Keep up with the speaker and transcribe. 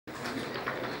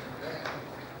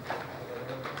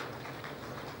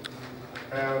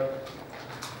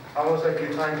I must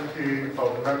actually thank to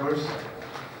our members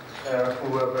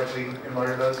who have actually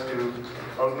invited us to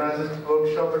organize this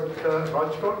workshop at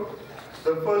Rajkot.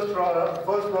 The first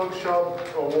workshop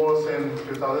was in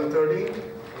 2013,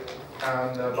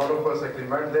 and a lot of us actually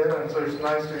met there, and so it's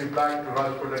nice to be back to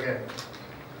Rajkot again.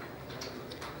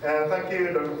 Thank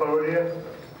you, Dr. Pavadia,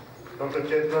 Dr.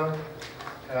 Chetna,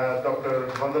 Dr.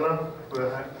 Vandana,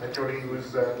 who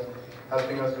is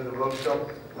helping us with the workshop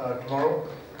tomorrow.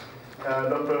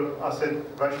 Dr. Asit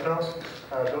Vaishnav,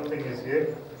 I don't think he's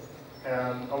here.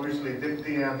 And obviously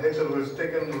Dipti and Hazel, who has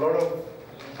taken a lot of,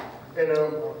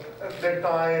 their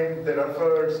time, their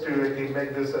efforts to actually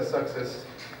make this a success.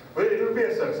 Well, it will be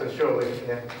a success, surely.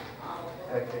 Yeah.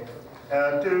 Okay.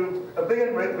 To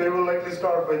begin with, we will likely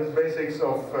start with basics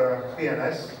of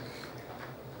PNS.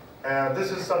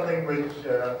 This is something which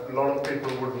a lot of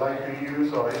people would like to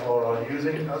use or are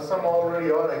using. Some already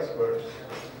are experts.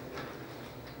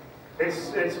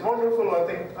 It's wonderful. I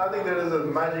think there is a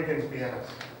magic in PNS.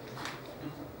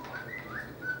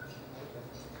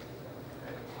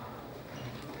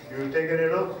 You take a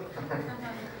needle,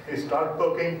 you start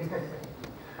poking,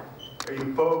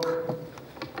 you poke,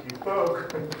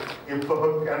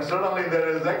 and suddenly there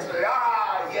is X-ray.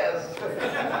 Ah, yes!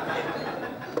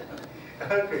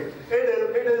 Okay,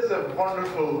 it is a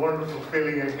wonderful, wonderful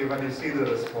feeling actually when you see the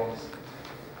response.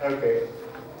 Okay,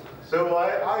 so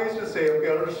I used to say, okay,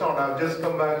 ultrasound. I've just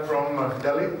come back from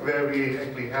Delhi, where we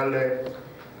actually held a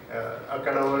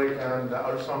cadaveric and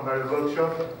ultrasound guided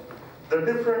workshop. The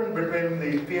difference between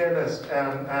the PNS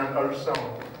and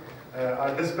ultrasound,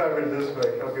 I describe it this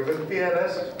way. Okay, with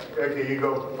PNS, okay, you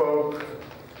go poke,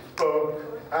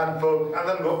 and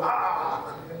then go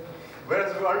ah.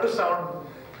 Whereas with ultrasound,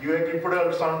 you actually put an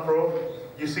ultrasound probe,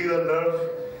 you see the nerve,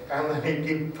 and then you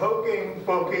keep poking,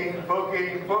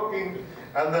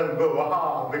 and then go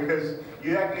ah, because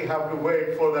you actually have to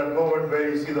wait for that moment where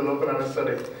you see the local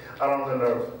anesthetic around the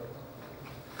nerve.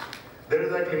 There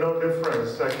is actually no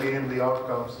difference actually in the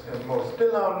outcomes in most.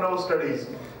 Till now, no studies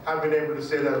have been able to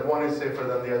say that one is safer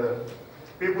than the other.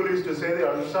 People used to say the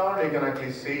ultrasound, you can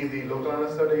actually see the local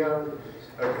anesthetic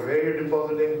where you're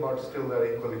depositing, but still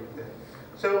they're equally there.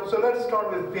 So let's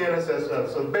start with PNS as well.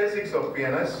 So basics of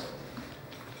PNS.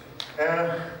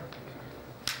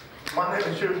 My name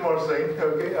is Shiv Kumar Singh.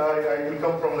 Okay, I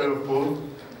come from Liverpool.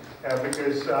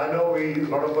 Because I know a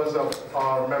lot of us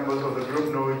are members of the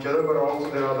group, know each other, but also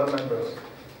there are other members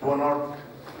who are not.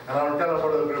 And I'll tell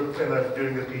about the group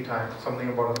during the tea time, something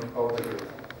about the group.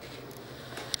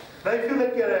 Now, if you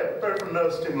look at peripheral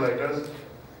nerve stimulators,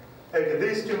 okay,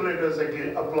 these stimulators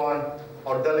actually apply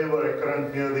or deliver a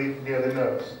current near the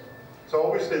nerves. So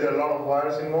obviously there are a lot of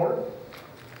wires involved,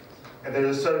 and there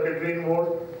is circuitry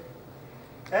involved,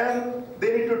 and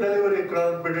they need to deliver a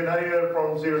current between anywhere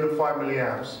from 0 to 5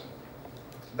 milliamps.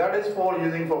 That is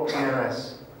using for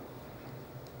PNS.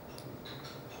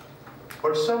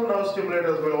 But some nerve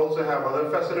stimulators will also have other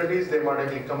facilities. They might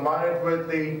actually combine it with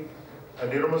the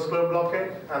neuromuscular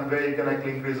blockade, and where you can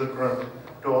actually increase the current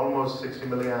to almost 60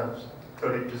 milliamps,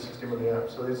 30 to 60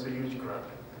 milliamps. So it's a huge current.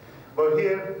 But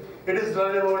here, it is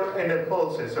delivered in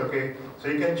pulses, okay? So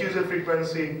you can choose a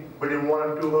frequency between 1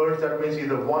 and 2 hertz. That means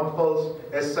either 1 pulse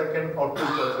a second or 2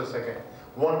 pulses a second.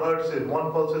 1 hertz is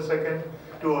 1 pulse a second,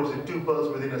 2 hertz is 2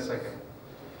 pulses within a second.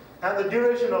 And the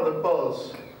duration of the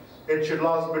pulse, it should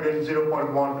last between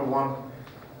 0.1 to 1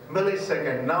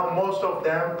 millisecond. Now most of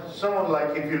them,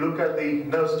 like if you look at the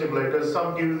nerve stimulators,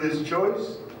 some give you this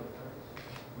choice,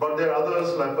 but there are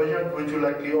others like Pajant which will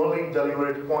actually only deliver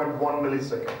at 0.1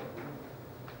 millisecond.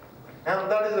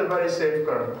 And that is a very safe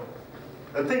current.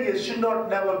 The thing is, should not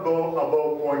never go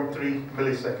above 0.3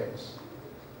 milliseconds.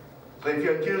 So if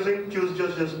you're choose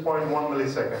just 0.1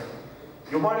 millisecond.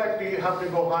 You might actually have to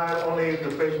go higher only if the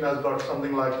patient has got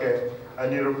something like a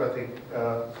neuropathy.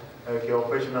 Okay, or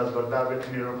patient has got diabetic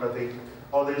neuropathy,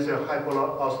 or there is a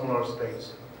hypoosmolar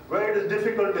states, where it is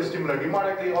difficult to stimulate. You might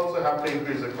actually also have to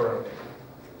increase the current.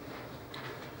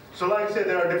 So like I say,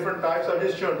 there are different types. I've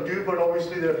just shown 2, but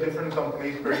obviously there are different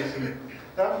companies producing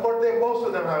them. But most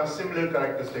of them have similar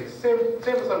characteristics, same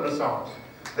as ultrasounds.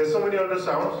 There's so many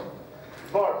ultrasounds,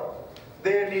 but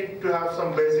they need to have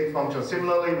some basic functions.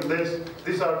 Similarly with this,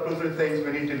 these are 2 or 3 things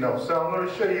we need to know. So I'm going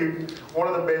to show you one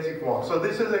of the basic ones. So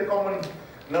this is a common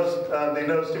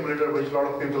nerve stimulator which a lot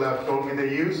of people have told me they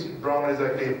use. Brown is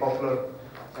actually a popular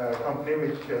company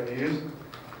which they use.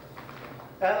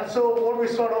 And so what we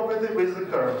start off with is the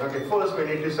current. Okay, first we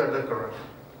need to set the current.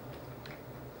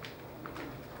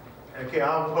 Okay,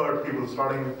 I've heard people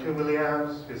starting with 2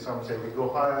 milliamps. Some say we go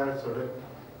higher. So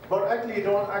But actually, you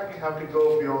don't actually have to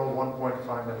go beyond 1.5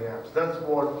 milliamps. That's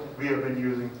what we have been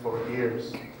using for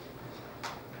years.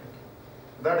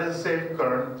 That is safe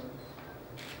current.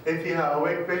 If you have a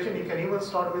awake patient, you can even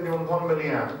start with even 1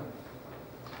 milliamp.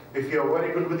 If you are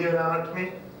very good with your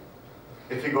anatomy,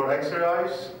 if you got X-ray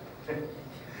eyes,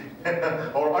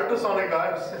 or ultrasonic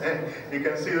eyes, you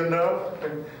can see the nerve,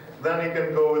 then you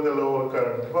can go with the lower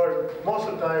current. But most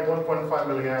of the time, 1.5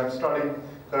 milliamps starting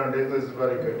current is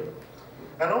very good.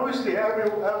 And obviously,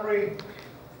 every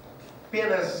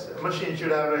PNS machine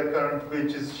should have a current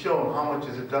which is shown how much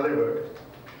is it delivered.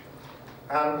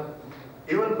 And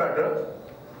even better,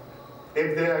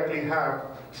 if they actually have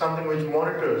something which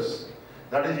monitors,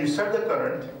 that is, you set the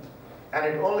current, and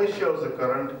it only shows the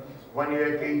current when you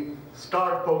actually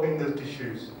start poking the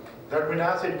tissues. That means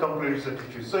as it completes the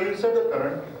tissue. So you set the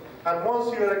current, and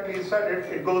once you actually set it,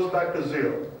 it goes back to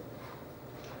 0.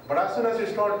 But as soon as you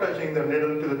start touching the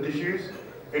needle to the tissues,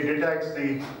 it detects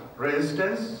the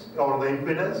resistance or the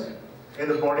impedance in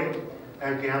the body,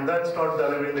 okay, and then start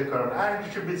delivering the current. And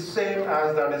it should be the same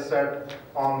as that is set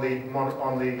on the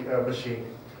machine.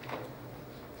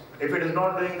 If it is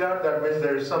not doing that, that means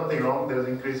there is something wrong, there is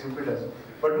increased impedance.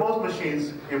 But most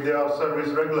machines, if they are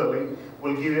serviced regularly,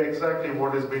 will give you exactly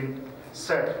what is being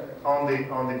set on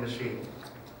the machine.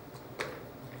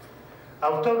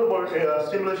 I've talked about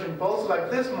stimulation pulse, like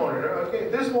this monitor. Okay,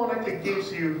 this one actually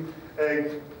gives you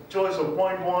a choice of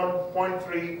 0.1,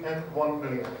 0.3, and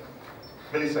 1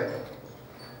 millisecond.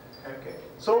 Okay,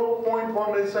 so 0.1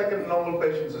 millisecond normal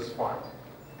patients is fine.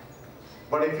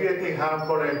 But if you actually have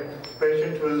got a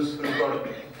patient who's got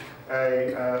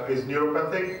is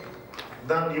neuropathic,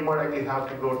 then you might actually have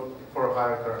to go for a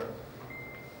higher current.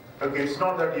 Okay, it's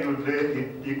not that you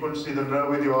couldn't see the nerve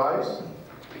with your eyes.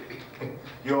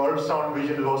 Your ultrasound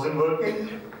vision wasn't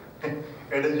working.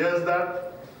 It is just that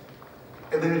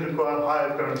it will require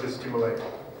higher current to stimulate.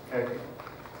 Okay.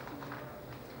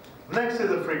 Next is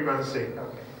the frequency.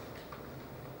 Okay.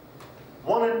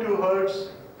 1 and 2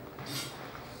 hertz.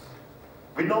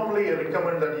 We normally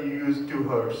recommend that you use 2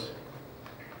 hertz.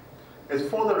 It's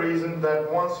for the reason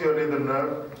that once you're in the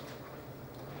nerve,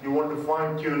 you want to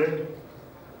fine tune it.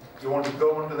 You want to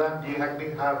go into that, you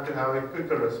actually have to have a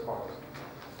quicker response.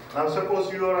 Now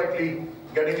suppose you are actually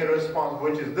getting a response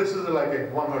which is, this is like a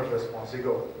 1 hertz response, you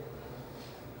go.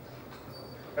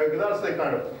 Okay, that's the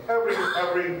kind of,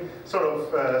 every sort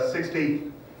of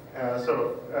 60,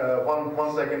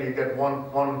 one second you get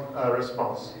one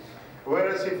response.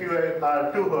 Whereas if you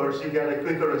are 2 hertz, you get a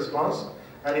quicker response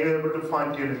and you're able to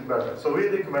fine tune it better. So we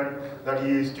recommend that you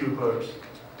use 2 hertz.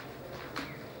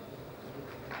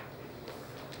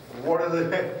 What is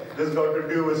this got to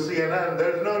do with CNN?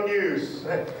 There's no news.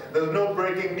 There's no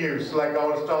breaking news like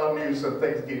our Star News and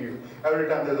things give you. Every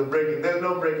time there's a breaking, there's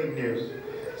no breaking news.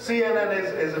 CNN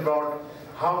is about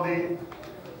how the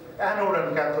anode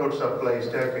and cathodes are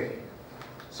placed. Okay.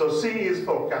 So C is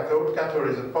for cathode. Cathode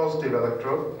is a positive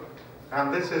electrode.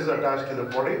 And this is attached to the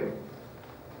body.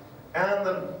 And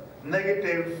the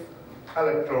negative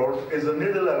electrode is a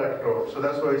needle electrode. So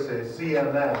that's why it says C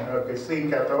and N. Okay, C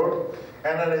cathode.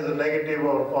 And then is a negative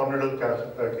or needle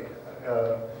cathode. Okay.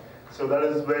 So that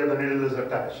is where the needle is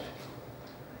attached.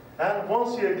 And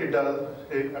once you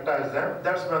attach them,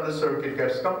 that's when the circuit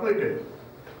gets completed.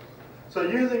 So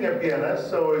using a PNS,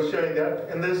 so it's showing that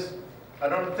in this, I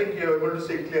don't think you're able to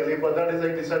see clearly, but that is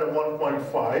actually set at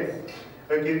 1.5.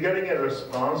 Okay, you're getting a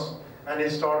response, and you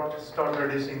start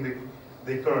reducing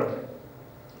the current.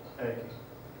 Okay.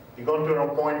 You go to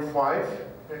around 0.5.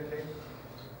 Okay.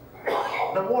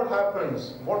 Now what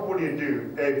happens? What would you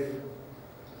do if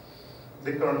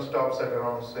the current stops at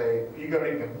around, say, you're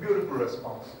getting a beautiful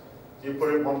response. You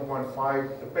put it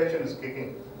 1.5, the patient is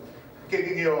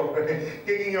kicking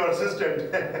your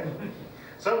assistant.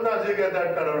 Sometimes you get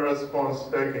that kind of response,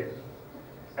 okay.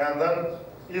 And then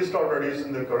you start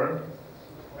reducing the current.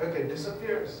 Okay,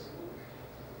 disappears.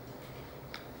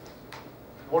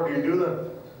 What do you do then?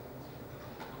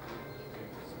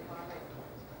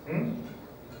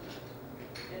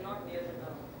 They're not near the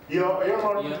nerve.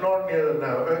 You're not near the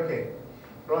nerve, okay.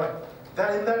 Right.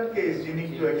 Then in that case, you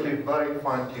need to actually very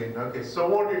fine tune. Okay, so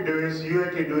what you do is you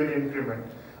actually do an increment.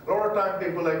 A lot of time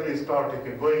people actually start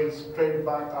going straight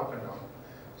back up and down.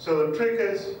 So the trick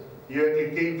is you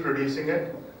actually keep reducing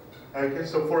it. Okay,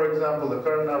 so for example, the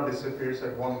current now disappears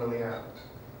at 1 milliamp.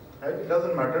 Okay, it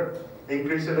doesn't matter.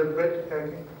 Increase it a bit.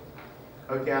 Okay,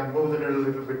 okay, and move it a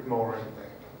little bit more.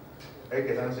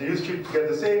 Okay, then so you should get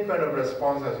the same kind of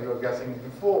response as you were guessing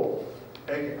before.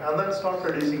 Okay, and then start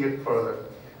reducing it further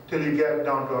till you get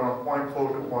down to around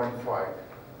 0.4 to 0.5.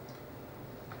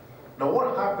 Now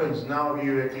what happens now?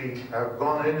 You actually have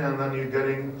gone in and then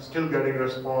you're still getting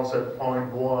response at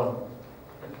 0.1.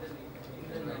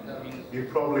 You're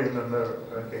probably in the nerve,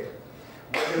 okay.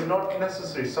 But it's not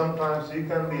necessary. Sometimes you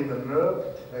can be in the nerve,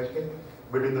 okay,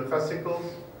 between the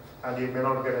vesicles, and you may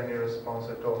not get any response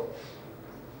at all.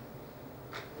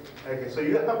 Okay, so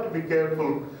you have to be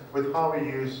careful with how you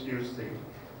use the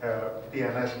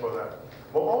PNS for that.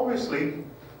 But obviously,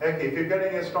 okay, if you're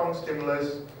getting a strong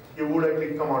stimulus, you would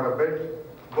actually come out a bit,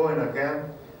 go in again,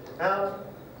 and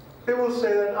people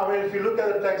say that, I mean, if you look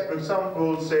at the textbook, some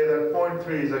will say that 0.3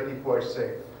 is actually quite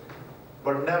safe,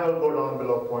 but never go down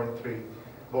below 0.3.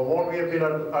 But what we have been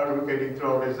advocating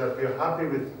throughout is that we are happy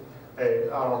with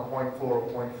around 0.4 or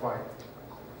 0.5.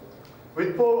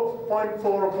 With 0.4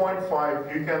 or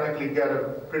 0.5, you can actually get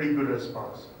a pretty good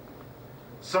response.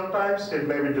 Sometimes it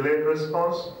may be delayed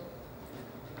response.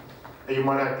 You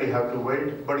might actually have to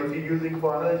wait. But if you're using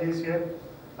for analgesia,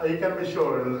 you can be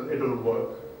sure it will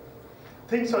work.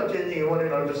 Things are changing even in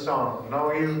ultrasound.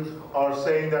 Now you are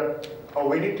saying that, oh,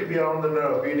 we need to be around the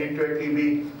nerve. We need to actually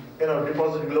be,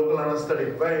 depositing local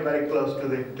anesthetic very, very close to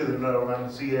the nerve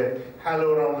and see a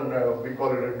halo around the nerve. We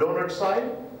call it a donut sign.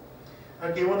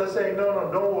 And you want to say,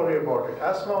 no, don't worry about it.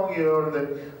 As long as you're in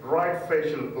the right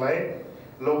facial plane,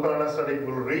 local anesthetic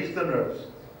will reach the nerves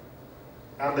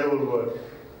and they will work.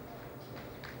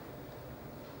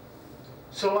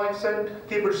 So like I said,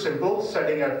 keep it simple,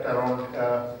 setting at around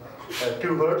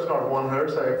 2 hertz, not 1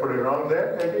 hertz. I put it wrong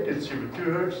there. It should be 2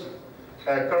 hertz.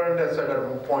 Current is set at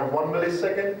 0.1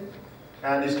 millisecond,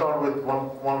 and you start with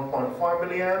 1.5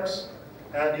 milliamps,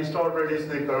 and you start reducing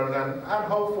the current, and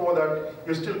hope for that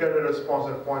you still get a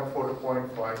response at 0.4 to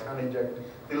 0.5 and inject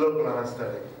the local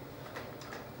anesthetic.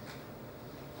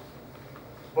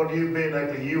 But you've been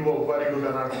actually, you are very good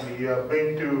anatomy. You have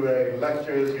been to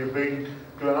lectures, you've been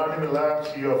to anatomy labs,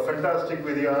 you are fantastic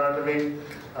with your anatomy.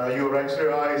 Your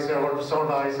X-ray eyes and ultrasound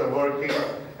eyes are working,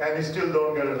 and you still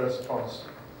don't get a response.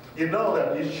 You know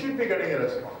that, you should be getting a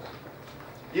response.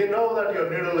 You know that your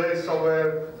needle is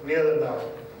somewhere near the nerve.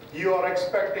 You are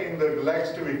expecting the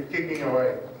legs to be kicking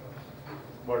away,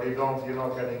 but you're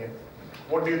not getting it.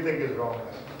 What do you think is wrong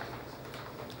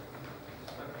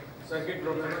there? Circuit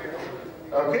broken.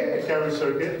 Okay, it can be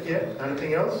circuit, yeah.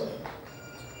 Anything else?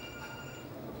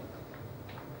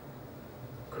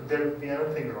 Could there be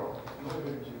anything wrong?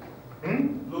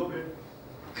 Low bed.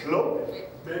 Low?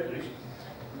 Battery.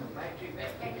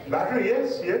 Battery,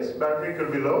 yes, battery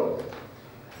could be low.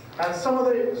 And some of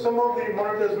the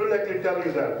monitors will actually tell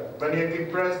you that. When you actually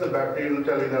press the battery, it will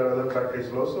tell you that whether the battery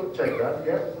is low, so check that,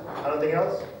 yeah. Anything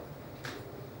else?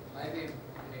 Maybe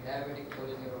diabetic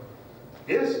polyneuropathy.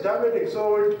 Yes, diabetic,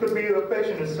 so it could be the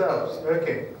patient itself,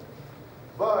 okay.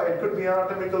 But it could be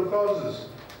anatomical causes.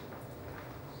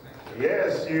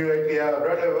 Yes, you actually have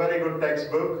read a very good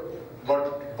textbook,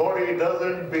 but body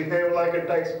doesn't behave like a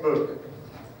textbook.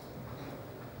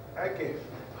 Okay,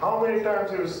 how many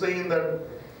times have you seen that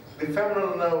the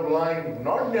femoral nerve lying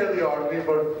not near the artery,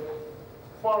 but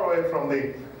far away from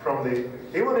the,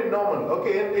 even in normal,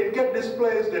 okay, it gets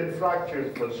displaced in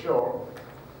fractures for sure.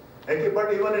 Okay,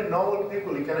 but even in normal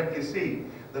people, you can actually see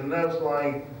the nerves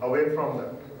lying away from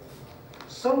them.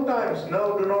 Sometimes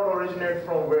nerves do not originate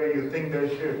from where you think they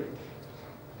should.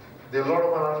 There are a lot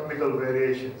of anatomical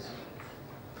variations.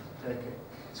 Okay.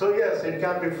 So yes, it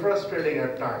can be frustrating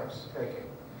at times. Okay.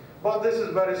 But this is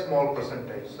very small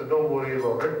percentage, so don't worry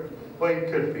about it. But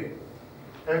it could be.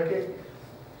 Okay.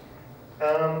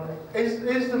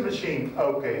 Is the machine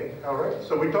okay? All right.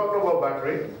 So we talked about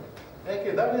battery.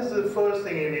 Okay, that is the first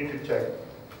thing you need to check.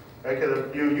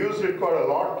 Okay, you use it quite a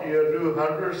lot. You do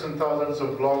hundreds and thousands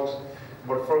of blocks,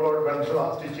 but forgot when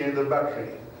last you change the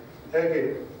battery.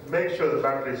 Okay, make sure the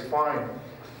battery is fine.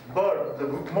 But the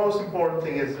most important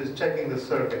thing is checking the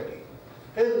circuit.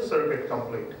 Is the circuit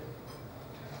complete?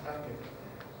 Okay.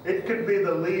 It could be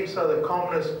the leads are the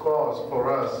commonest cause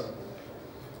for us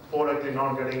for actually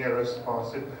not getting a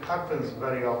response. It happens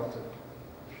very often.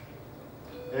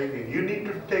 Okay, you need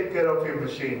to take care of your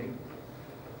machine.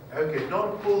 Okay,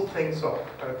 don't pull things off.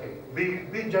 Okay,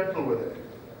 be gentle with it.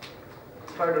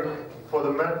 Try to, for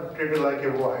the men, treat it like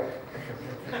your wife.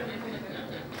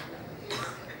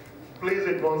 Please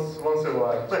it once a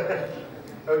while.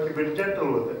 Okay, be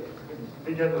gentle with it.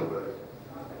 Be gentle with it.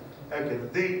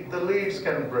 Okay, the leads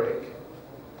can break.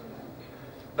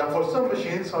 Now for some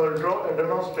machines, I'll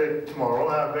demonstrate tomorrow.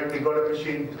 I've actually got a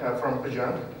machine from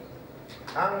Pajan.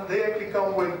 And they actually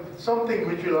come with something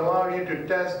which will allow you to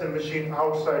test the machine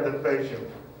outside the patient.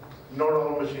 Not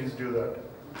all machines do that.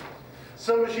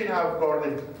 Some machines have got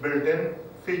the built-in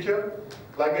feature,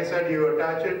 Like I said, you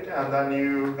attach it and then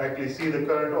you actually see the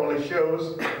current only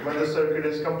shows when the circuit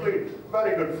is complete.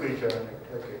 Very good feature in it.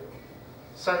 Okay.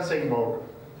 Sensing mode.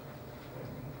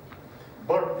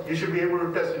 But you should be able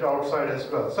to test it outside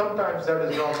as well. Sometimes that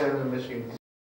is not there in the machines.